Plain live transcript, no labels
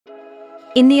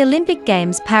In the Olympic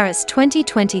Games Paris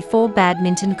 2024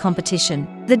 badminton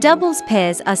competition, the doubles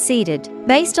pairs are seeded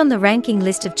based on the ranking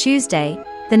list of Tuesday,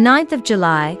 the 9th of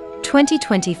July,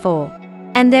 2024.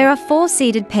 And there are 4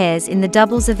 seeded pairs in the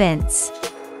doubles events.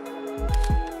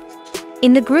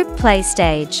 In the group play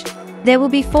stage, there will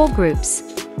be 4 groups,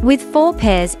 with 4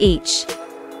 pairs each.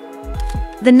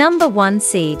 The number 1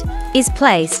 seed is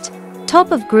placed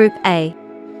top of Group A.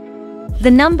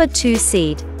 The number 2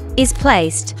 seed is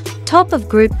placed top of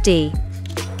Group D.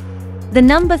 The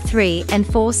number 3 and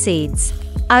 4 seeds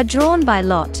are drawn by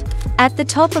lot at the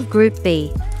top of Group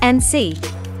B and C.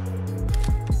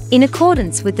 In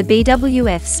accordance with the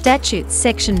BWF Statutes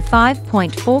Section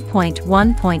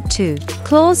 5.4.1.2,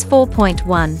 Clause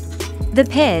 4.1, the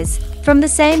pairs from the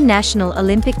same National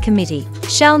Olympic Committee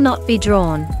shall not be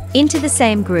drawn into the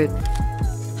same group.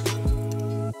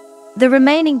 The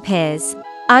remaining pairs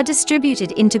are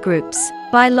distributed into groups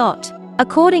by lot,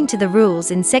 according to the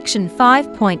rules in Section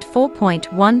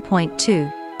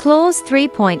 5.4.1.2, Clause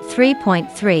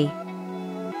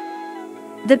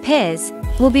 3.3.3. The pairs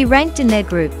will be ranked in their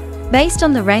group based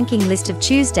on the ranking list of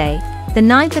Tuesday, the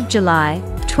 9th of July,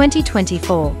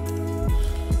 2024.